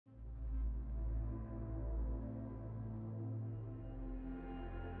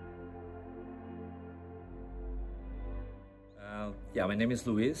Yeah, my name is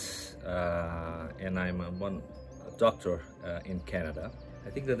Luis, and I'm a doctor in Canada. I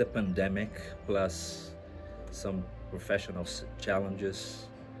think that the pandemic plus some professional challenges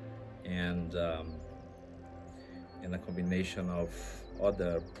and a combination of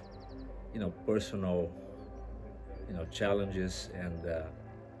other, personal, challenges and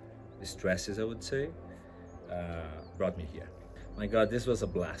stresses, I would say, brought me here. My God, this was a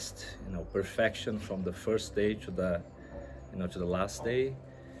blast. Perfection from the first day to the last day.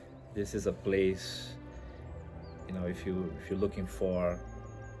 This is a place, if you're looking for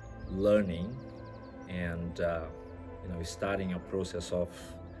learning and starting a process of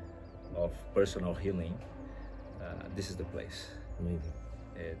personal healing, this is the place. Amazing.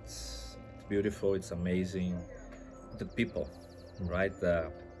 It's beautiful. It's amazing. The people, right?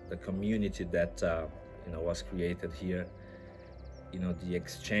 The community that was created here. The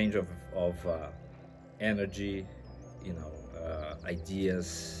exchange of energy,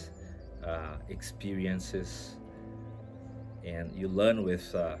 ideas, experiences, and you learn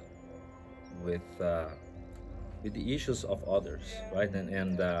with the issues of others, right?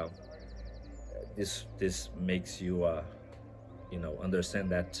 And this makes you understand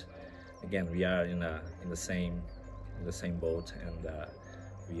that again we are in the same boat, and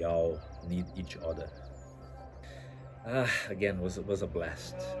we all need each other. Again, was a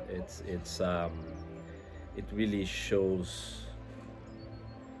blast. It really shows.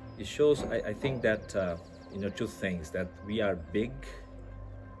 It shows. I think that two things: that we are big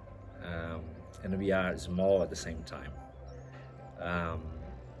and we are small at the same time.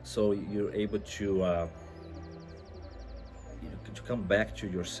 So you're able to come back to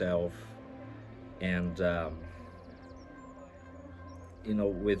yourself, and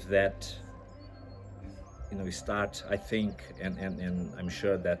with that, we start. I think, and I'm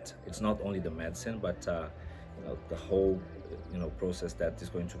sure that it's not only the medicine, but the whole process that is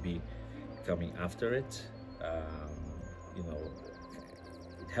going to be coming after it.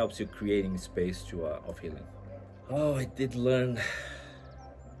 It helps you creating space to of healing. Oh, I did learn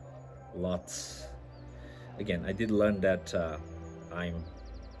lots. Again, I did learn that I'm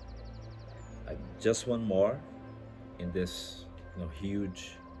just one more in this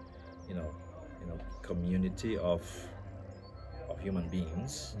huge community of human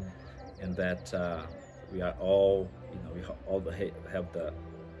beings, and that we are all we all have the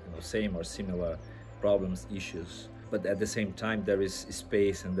same or similar problems, issues, but at the same time there is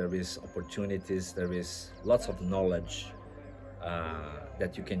space and there is opportunities, there is lots of knowledge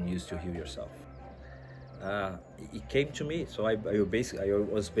that you can use to heal yourself. It came to me, so I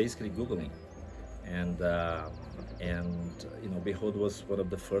was basically Googling, and Behold was one of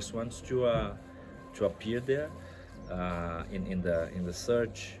the first ones to appear there in the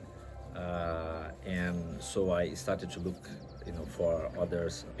search, and so I started to look for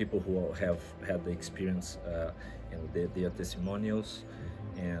others, people who have had the experience and their testimonials,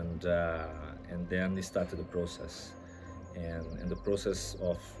 and then we started the process, and the process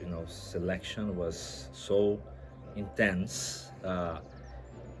of selection was so intense,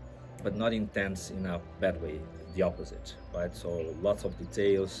 but not intense in a bad way, the opposite, right? So lots of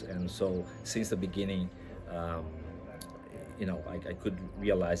details, and so since the beginning, I could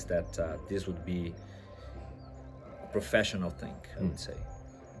realize that this would be a professional thing, I would say,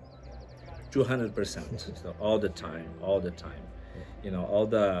 200%, so all the time. All the,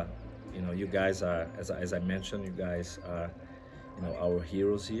 you guys are, as I mentioned, you guys are, our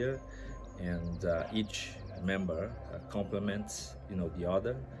heroes here, and each member complements, the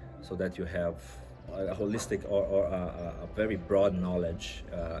other, so that you have a holistic or a very broad knowledge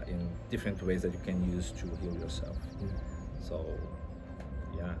in different ways that you can use to heal yourself. So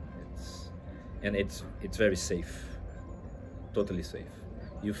yeah, it's very safe, totally safe.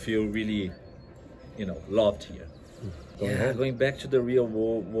 You feel really loved here. Going back to the real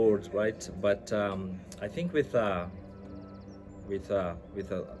world, right? But I think with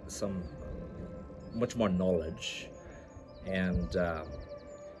some much more knowledge, and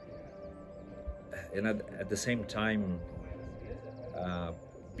at the same time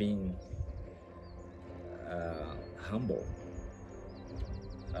being humble,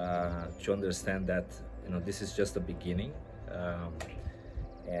 to understand that this is just the beginning,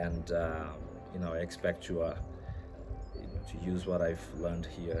 and I expect to use what I've learned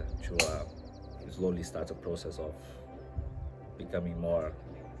here to slowly start a process of becoming more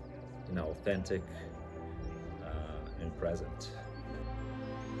authentic and present.